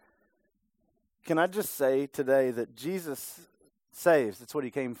 Can I just say today that Jesus saves? That's what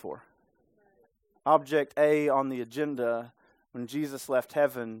he came for. Object A on the agenda, when Jesus left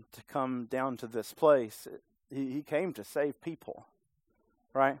heaven to come down to this place, he came to save people,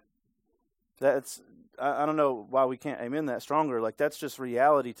 right? I don't know why we can't amen that stronger. Like, that's just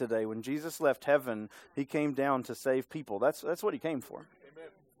reality today. When Jesus left heaven, he came down to save people. That's what he came for.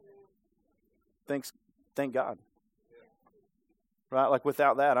 Amen. Thank God. Right? Like,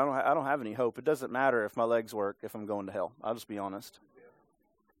 without that, I don't have any hope. It doesn't matter if my legs work if I'm going to hell. I'll just be honest.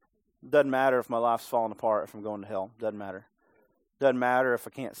 It doesn't matter if my life's falling apart if I'm going to hell. Doesn't matter. Doesn't matter if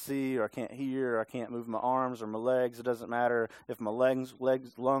I can't see or I can't hear or I can't move my arms or my legs. It doesn't matter if my lungs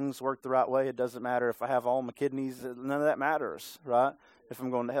work the right way. It doesn't matter if I have all my kidneys. None of that matters, right? If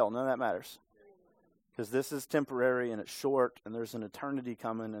I'm going to hell, none of that matters. Because this is temporary and it's short and there's an eternity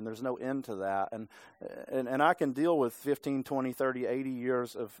coming and there's no end to that. And I can deal with 15, 20, 30, 80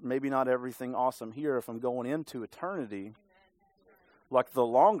 years of maybe not everything awesome here if I'm going into eternity. Like the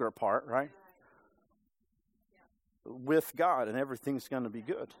longer part, right? With God, and everything's going to be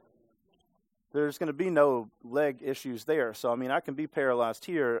good. There's going to be no leg issues there. So, I mean, I can be paralyzed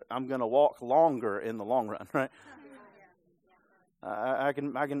here. I'm going to walk longer in the long run, right? I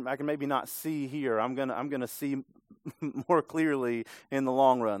can maybe not see here. I'm gonna see more clearly in the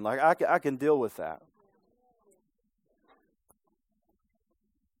long run. Like I can deal with that.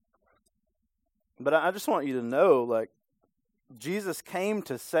 But I just want you to know, like, Jesus came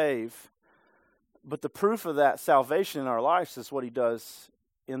to save. But the proof of that salvation in our lives is what he does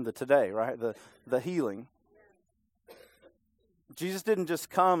in the today, right? The healing. Jesus didn't just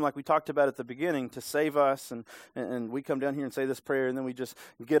come, like we talked about at the beginning, to save us, and we come down here and say this prayer, and then we just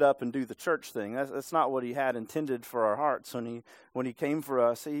get up and do the church thing. That's not what he had intended for our hearts when he came for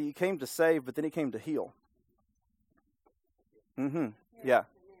us. He came to save, but then he came to heal. Yeah.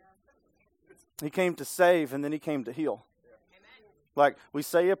 He came to save, and then he came to heal. Like, we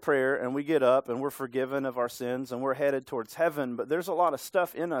say a prayer and we get up and we're forgiven of our sins and we're headed towards heaven, but there's a lot of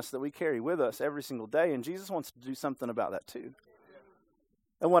stuff in us that we carry with us every single day, and Jesus wants to do something about that too.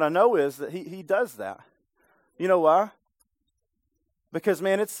 And what I know is that he does that. You know why? Because,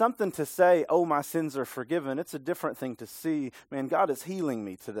 man, it's something to say, oh, my sins are forgiven. It's a different thing to see, man, God is healing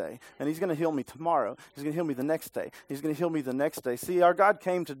me today, and he's going to heal me tomorrow. He's going to heal me the next day. He's going to heal me the next day. See, our God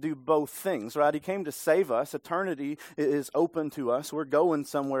came to do both things, right? He came to save us. Eternity is open to us. We're going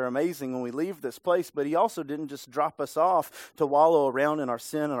somewhere amazing when we leave this place, but he also didn't just drop us off to wallow around in our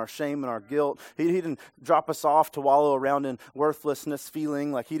sin and our shame and our guilt. He didn't drop us off to wallow around in worthlessness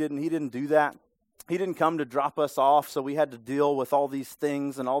feeling. Like, he didn't do that. He didn't come to drop us off so we had to deal with all these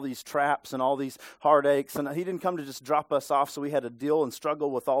things and all these traps and all these heartaches. And he didn't come to just drop us off so we had to deal and struggle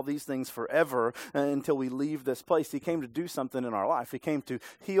with all these things forever until we leave this place. He came to do something in our life. He came to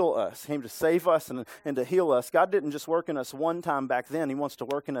heal us. He came to save us and to heal us. God didn't just work in us one time back then. He wants to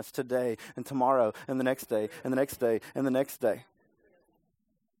work in us today and tomorrow and the next day and the next day and the next day.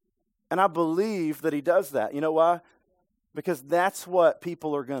 And I believe that he does that. You know why? Because that's what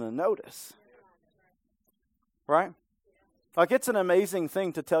people are going to notice. Right? Like, it's an amazing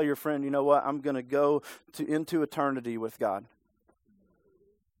thing to tell your friend, you know what, I'm going to go into eternity with God.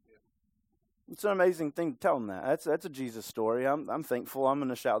 It's an amazing thing to tell them that. That's a Jesus story. I'm thankful. I'm going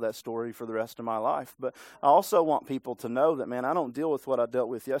to shout that story for the rest of my life. But I also want people to know that, man, I don't deal with what I dealt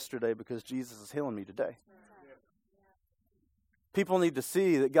with yesterday because Jesus is healing me today. People need to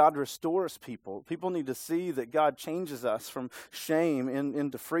see that God restores people. People need to see that God changes us from shame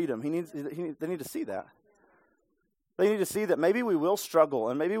into freedom. They need to see that. They need to see that maybe we will struggle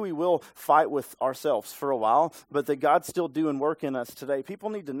and maybe we will fight with ourselves for a while, but that God's still doing work in us today.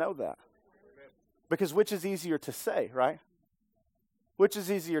 People need to know that. Because which is easier to say, right? Which is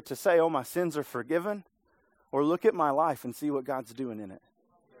easier to say, oh, my sins are forgiven, or look at my life and see what God's doing in it?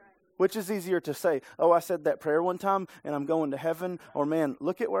 Which is easier to say, oh, I said that prayer one time and I'm going to heaven, or man,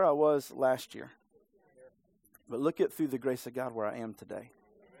 look at where I was last year. But look at through the grace of God where I am today.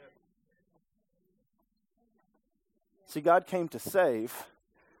 See, God came to save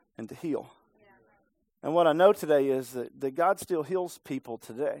and to heal. And what I know today is that God still heals people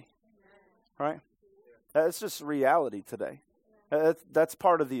today. Right? That's just reality today. That's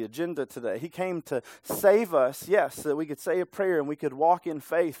part of the agenda today. He came to save us, yes, so that we could say a prayer and we could walk in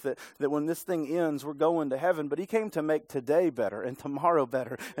faith that when this thing ends, we're going to heaven. But he came to make today better and tomorrow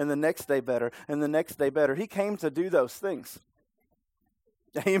better and the next day better and the next day better. He came to do those things.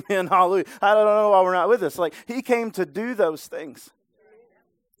 Amen, hallelujah. I don't know why we're not with us. Like, he came to do those things.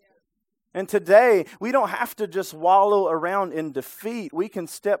 And today, we don't have to just wallow around in defeat. We can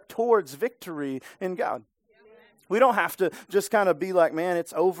step towards victory in God. We don't have to just kind of be like, man,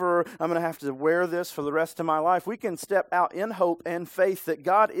 it's over. I'm going to have to wear this for the rest of my life. We can step out in hope and faith that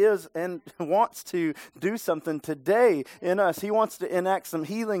God is and wants to do something today in us. He wants to enact some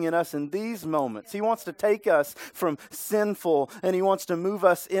healing in us in these moments. He wants to take us from sinful, and He wants to move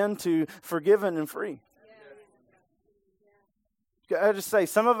us into forgiven and free. I just say,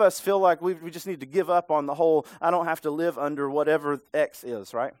 some of us feel like we just need to give up on the whole, I don't have to live under whatever X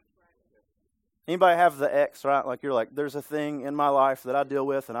is, right? Anybody have the X, right? Like you're like, there's a thing in my life that I deal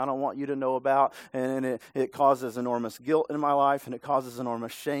with and I don't want you to know about, and it causes enormous guilt in my life, and it causes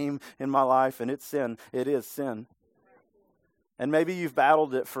enormous shame in my life, and it's sin. It is sin. And maybe you've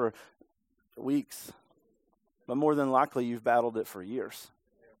battled it for weeks, but more than likely you've battled it for years.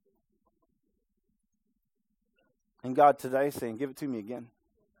 And God today is saying, give it to me again.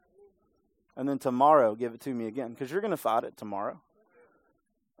 And then tomorrow, give it to me again, because you're going to fight it tomorrow.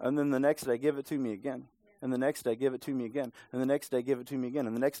 And then the next day, give it to me again. And the next day, give it to me again. And the next day, give it to me again.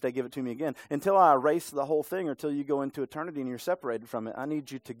 And the next day, give it to me again. Until I erase the whole thing, or until you go into eternity and you're separated from it. I need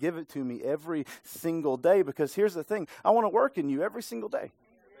you to give it to me every single day, because here's the thing. I want to work in you every single day.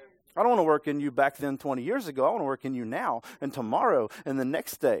 I don't want to work in you back then 20 years ago. I want to work in you now and tomorrow and the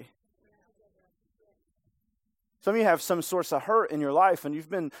next day. Some of you have some source of hurt in your life, and you've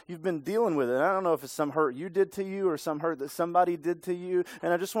been dealing with it. I don't know if it's some hurt you did to you or some hurt that somebody did to you.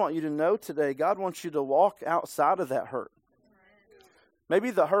 And I just want you to know today, God wants you to walk outside of that hurt. Maybe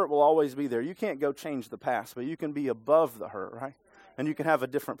the hurt will always be there. You can't go change the past, but you can be above the hurt, right? And you can have a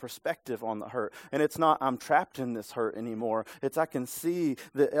different perspective on the hurt. And it's not, I'm trapped in this hurt anymore. It's, I can see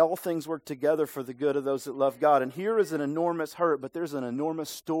that all things work together for the good of those that love God. And here is an enormous hurt, but there's an enormous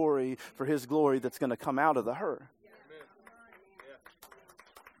story for His glory that's going to come out of the hurt.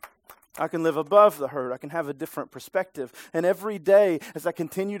 I can live above the hurt. I can have a different perspective. And every day, as I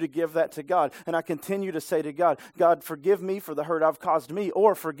continue to give that to God, and I continue to say to God, God, forgive me for the hurt I've caused me,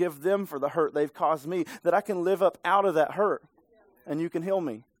 or forgive them for the hurt they've caused me, that I can live up out of that hurt. And you can heal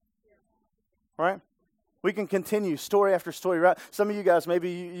me. Right? We can continue story after story, right? Some of you guys, maybe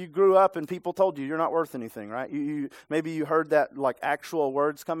you grew up and people told you you're not worth anything, right? Maybe you heard that like actual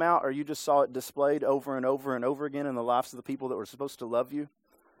words come out, or you just saw it displayed over and over and over again in the lives of the people that were supposed to love you.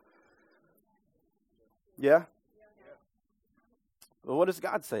 Yeah? Well, what does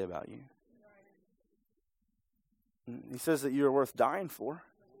God say about you? He says that you're worth dying for.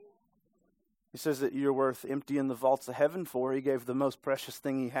 He says that you're worth emptying the vaults of heaven for. He gave the most precious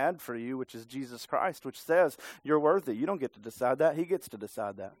thing He had for you, which is Jesus Christ, which says you're worthy. You don't get to decide that. He gets to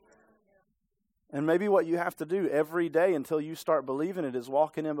decide that. And maybe what you have to do every day until you start believing it is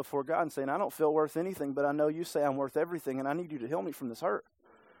walking in before God and saying, I don't feel worth anything, but I know you say I'm worth everything, and I need you to heal me from this hurt.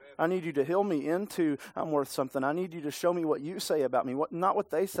 I need you to heal me into I'm worth something. I need you to show me what you say about me, not what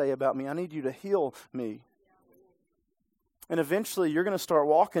they say about me. I need you to heal me. And eventually you're going to start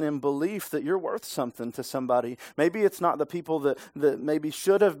walking in belief that you're worth something to somebody. Maybe it's not the people that maybe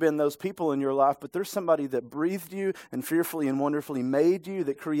should have been those people in your life, but there's somebody that breathed you and fearfully and wonderfully made you,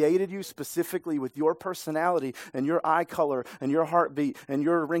 that created you specifically with your personality and your eye color and your heartbeat and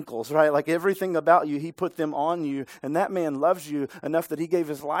your wrinkles, right? Like everything about you, He put them on you. And that man loves you enough that He gave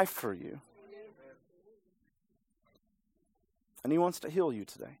His life for you. And He wants to heal you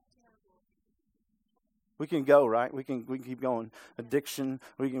today. We can go, right? We can keep going. Addiction,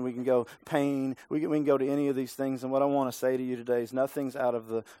 we can go pain, we can go to any of these things. And what I want to say to you today is nothing's out of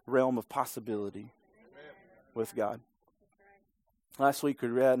the realm of possibility with God. Last week we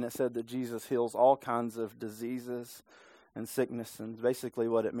read, and it said that Jesus heals all kinds of diseases and sickness. And basically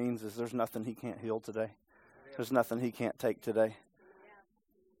what it means is there's nothing He can't heal today. There's nothing He can't take today.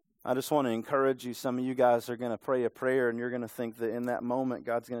 I just want to encourage you. Some of you guys are going to pray a prayer and you're going to think that in that moment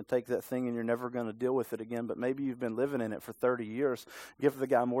God's going to take that thing and you're never going to deal with it again. But maybe you've been living in it for 30 years. Give the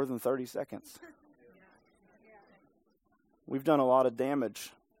guy more than 30 seconds. We've done a lot of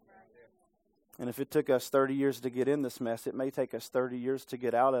damage. And if it took us 30 years to get in this mess, it may take us 30 years to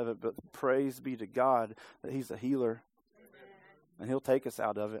get out of it. But praise be to God that He's a healer. And He'll take us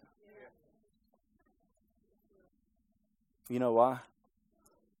out of it. You know why?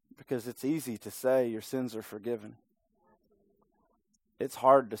 Because it's easy to say your sins are forgiven. It's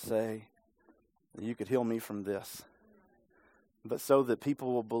hard to say that you could heal me from this. But so that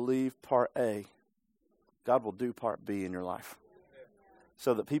people will believe part A, God will do part B in your life.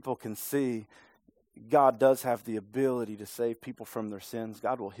 So that people can see God does have the ability to save people from their sins.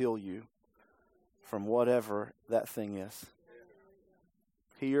 God will heal you from whatever that thing is.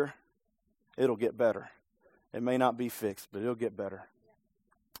 Here, it'll get better. It may not be fixed, but it'll get better.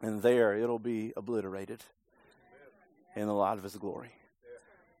 And there it'll be obliterated in the light of His glory.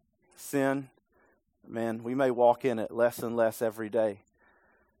 Sin, man, we may walk in it less and less every day,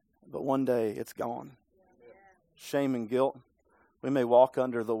 but one day it's gone. Shame and guilt, we may walk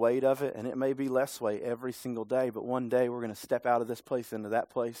under the weight of it, and it may be less weight every single day, but one day we're going to step out of this place into that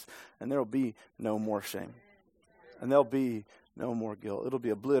place, and there will be no more shame. And there'll be no more guilt. It'll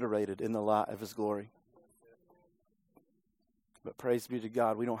be obliterated in the light of His glory. But praise be to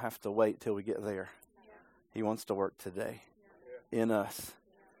God, we don't have to wait till we get there. He wants to work today in us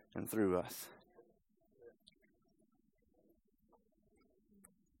and through us.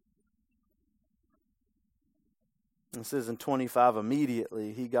 It says in 25,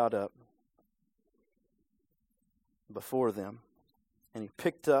 immediately he got up before them, and he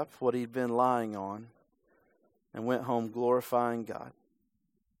picked up what he'd been lying on and went home glorifying God.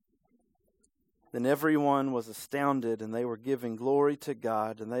 Then everyone was astounded, and they were giving glory to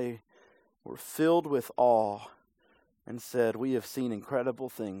God, and they were filled with awe and said, "We have seen incredible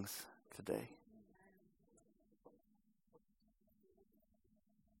things today."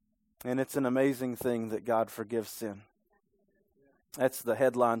 And it's an amazing thing that God forgives sin. That's the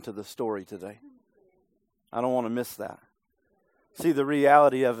headline to the story today. I don't want to miss that. See, the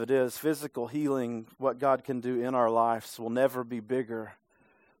reality of it is physical healing, what God can do in our lives, will never be bigger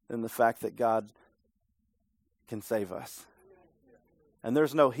than the fact that God can save us. And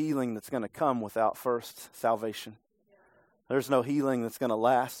there's no healing that's going to come without first salvation. There's no healing that's going to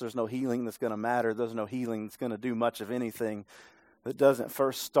last. There's no healing that's going to matter. There's no healing that's going to do much of anything that doesn't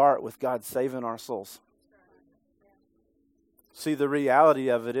first start with God saving our souls. See, the reality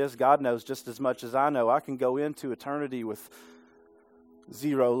of it is God knows just as much as I know. I can go into eternity with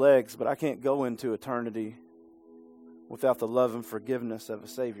 0 legs, but I can't go into eternity without the love and forgiveness of a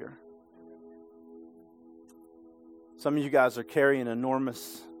Savior. Some of you guys are carrying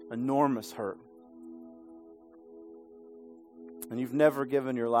enormous hurt. And you've never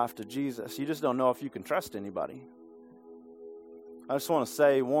given your life to Jesus. You just don't know if you can trust anybody. I just want to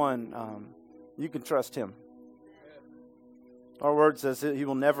say, one, you can trust Him. Our word says that He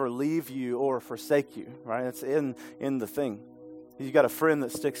will never leave you or forsake you, right? It's in the thing. You've got a friend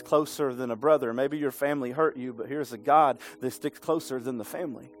that sticks closer than a brother. Maybe your family hurt you, but here's a God that sticks closer than the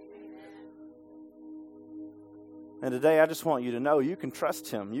family. And today, I just want you to know you can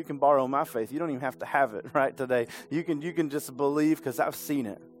trust Him. You can borrow my faith. You don't even have to have it, right, today. You can just believe because I've seen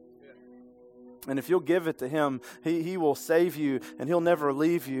it. And if you'll give it to Him, He will save you, and He'll never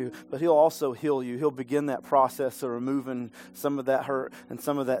leave you, but He'll also heal you. He'll begin that process of removing some of that hurt and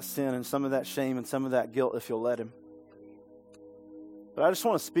some of that sin and some of that shame and some of that guilt if you'll let Him. But I just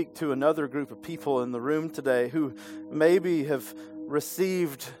want to speak to another group of people in the room today who maybe have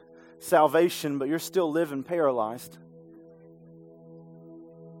received salvation, but you're still living paralyzed.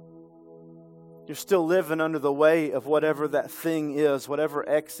 You're still living under the weight of whatever that thing is, whatever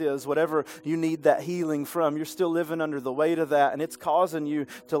X is, whatever you need that healing from. You're still living under the weight of that, and it's causing you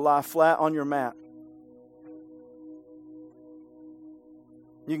to lie flat on your mat.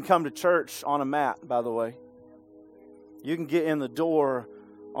 You can come to church on a mat, by the way. You can get in the door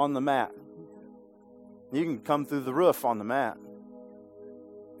on the mat. You can come through the roof on the mat.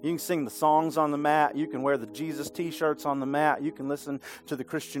 You can sing the songs on the mat. You can wear the Jesus t-shirts on the mat. You can listen to the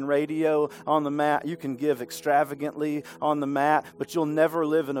Christian radio on the mat. You can give extravagantly on the mat, but you'll never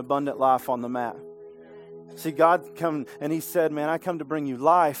live an abundant life on the mat. See, God come and He said, man, I come to bring you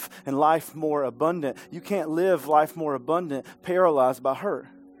life and life more abundant. You can't live life more abundant paralyzed by hurt.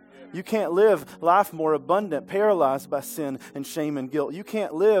 You can't live life more abundant paralyzed by sin and shame and guilt. You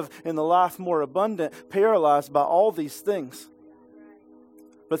can't live in the life more abundant paralyzed by all these things.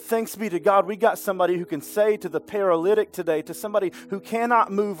 But thanks be to God, we got somebody who can say to the paralytic today, to somebody who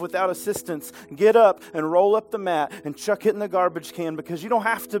cannot move without assistance, get up and roll up the mat and chuck it in the garbage can, because you don't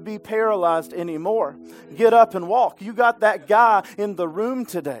have to be paralyzed anymore. Get up and walk. You got that guy in the room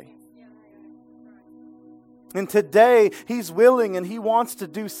today. And today, He's willing and He wants to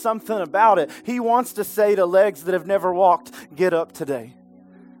do something about it. He wants to say to legs that have never walked, get up today.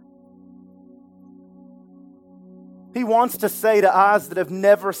 He wants to say to eyes that have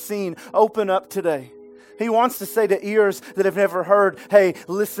never seen, open up today. He wants to say to ears that have never heard, hey,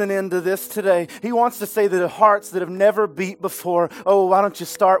 listen into this today. He wants to say to the hearts that have never beat before, oh, why don't you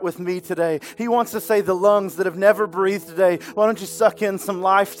start with me today? He wants to say the lungs that have never breathed today, why don't you suck in some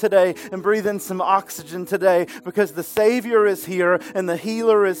life today and breathe in some oxygen today? Because the Savior is here and the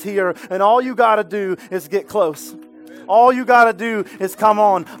healer is here, and all you got to do is get close. All you got to do is come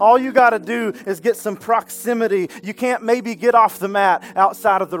on. All you got to do is get some proximity. You can't maybe get off the mat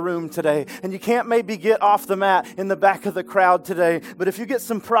outside of the room today. And you can't maybe get off the mat in the back of the crowd today. But if you get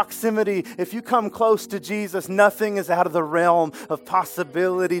some proximity, if you come close to Jesus, nothing is out of the realm of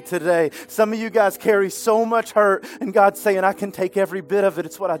possibility today. Some of you guys carry so much hurt, and God's saying, I can take every bit of it.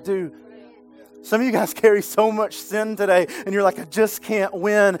 It's what I do. Some of you guys carry so much sin today, and you're like, I just can't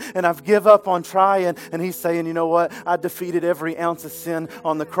win, and I've give up on trying. And He's saying, you know what? I defeated every ounce of sin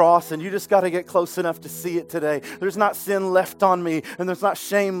on the cross, and you just got to get close enough to see it today. There's not sin left on me, and there's not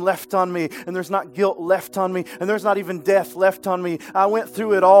shame left on me, and there's not guilt left on me, and there's not even death left on me. I went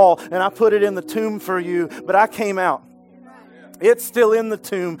through it all, and I put it in the tomb for you, but I came out. It's still in the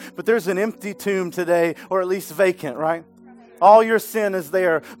tomb, but there's an empty tomb today, or at least vacant, right? All your sin is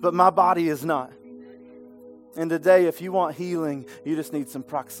there, but my body is not. And today, if you want healing, you just need some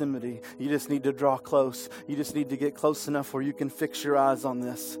proximity. You just need to draw close. You just need to get close enough where you can fix your eyes on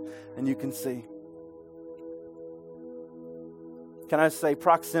this and you can see. Can I say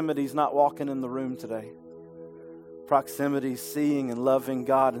proximity is not walking in the room today? Proximity is seeing and loving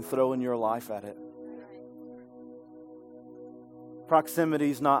God and throwing your life at it.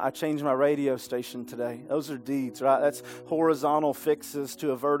 Proximity is not, I changed my radio station today. Those are deeds, right? That's horizontal fixes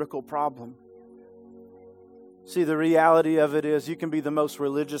to a vertical problem. See, the reality of it is you can be the most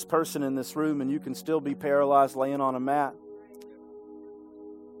religious person in this room and you can still be paralyzed laying on a mat.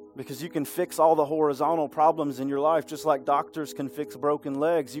 Because you can fix all the horizontal problems in your life just like doctors can fix broken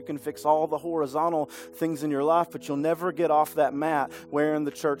legs. You can fix all the horizontal things in your life, but you'll never get off that mat wearing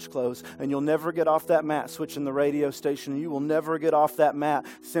the church clothes. And you'll never get off that mat switching the radio station. You will never get off that mat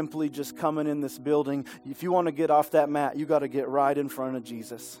simply just coming in this building. If you want to get off that mat, you got to get right in front of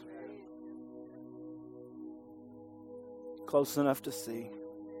Jesus. Close enough to see.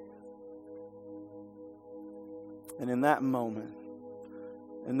 And in that moment,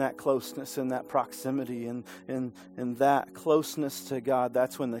 in that closeness, in that proximity, in that closeness to God,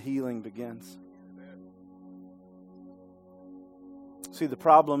 that's when the healing begins. See, the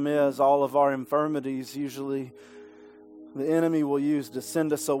problem is all of our infirmities usually the enemy will use to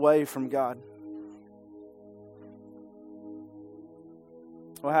send us away from God.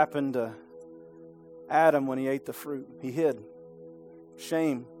 What happened to Adam when he ate the fruit? He hid.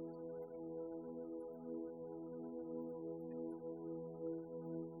 Shame.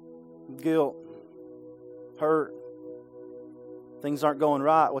 Guilt, hurt, things aren't going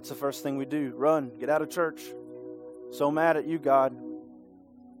right. What's the first thing we do? Run, get out of church. So mad at you, God.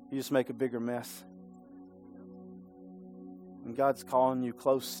 You just make a bigger mess. And God's calling you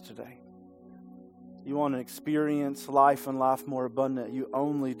close today. You want to experience life and life more abundant. You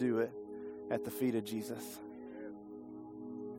only do it at the feet of Jesus.